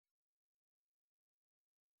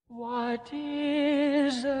What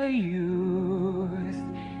is a youth,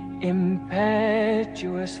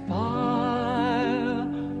 impetuous fire?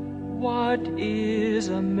 What is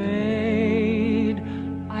a maid,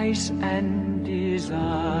 ice and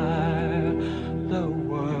desire? The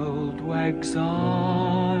world wags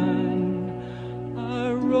on,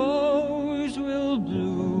 a rose will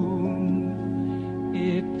bloom,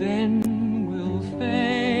 it then will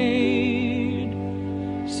fade.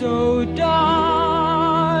 So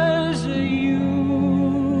does a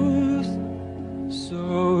youth,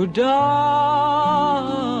 so does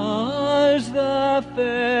the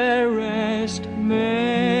fairest maid.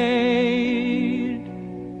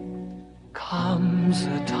 Comes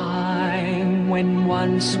a time when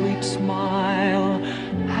one sweet smile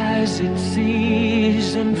has its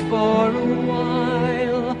season for a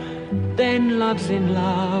while, then love's in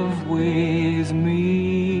love with me.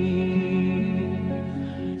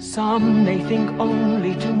 Some may think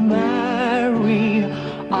only to marry,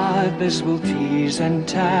 others will tease and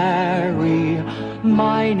tarry.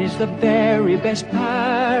 Mine is the very best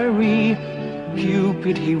parry.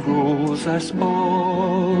 Cupid, he rules us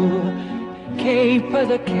all. Caper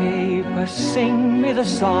the caper, sing me the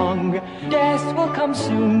song. Death will come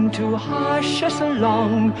soon to hush us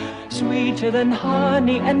along. Sweeter than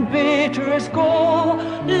honey and bitter as gall.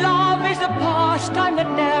 Love is a pastime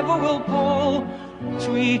that never will pall.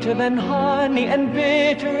 Sweeter than honey and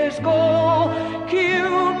bitter as gall.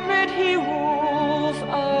 Cupid, he rules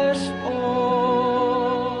us all.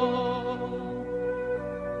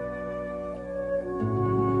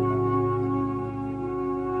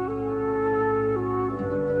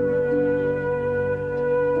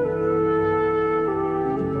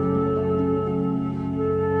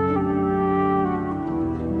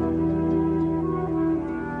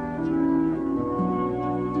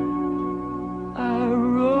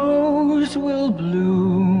 Will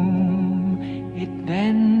bloom, it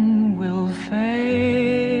then will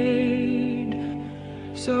fade.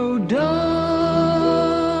 So does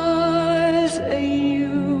a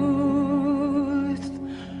youth,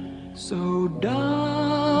 so does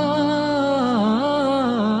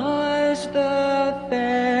the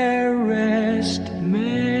fairest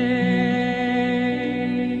maid.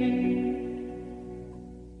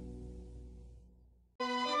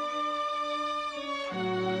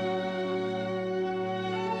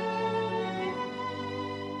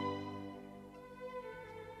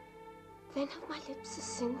 Then have my lips a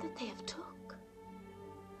sin that they have took?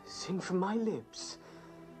 Sin from my lips?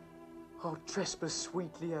 Oh, trespass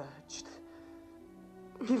sweetly urged.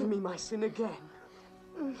 Give me my sin again.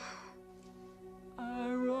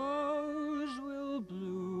 A rose will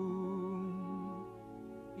bloom,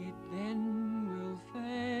 it then will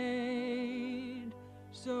fade.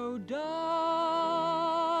 So does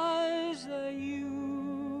a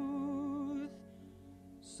youth,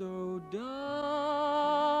 so does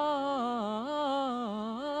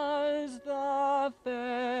the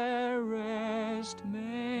fairest maid.